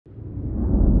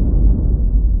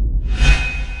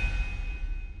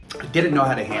didn't know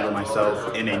how to handle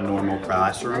myself in a normal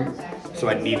classroom, so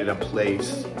I needed a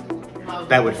place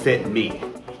that would fit me,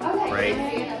 right?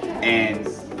 And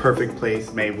perfect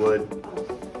place, Maywood.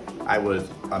 I was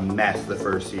a mess the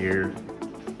first year,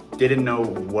 didn't know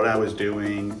what I was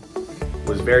doing,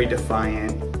 was very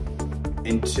defiant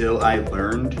until I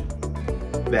learned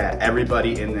that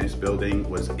everybody in this building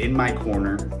was in my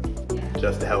corner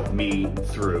just to help me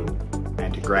through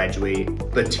and to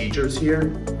graduate. The teachers here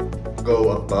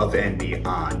go above and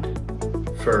beyond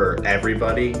for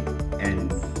everybody,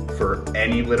 and for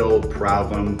any little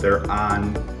problem, they're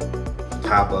on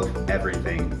top of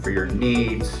everything. For your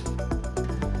needs,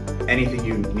 anything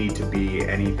you need to be,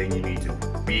 anything you need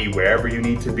to be, wherever you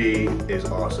need to be is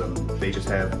awesome. They just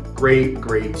have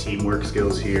great teamwork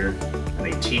skills here, and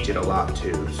they teach it a lot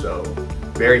too. So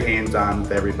very hands-on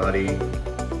with everybody.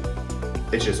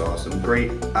 It's just awesome.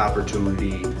 Great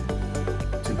opportunity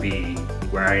to be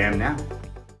where I am now.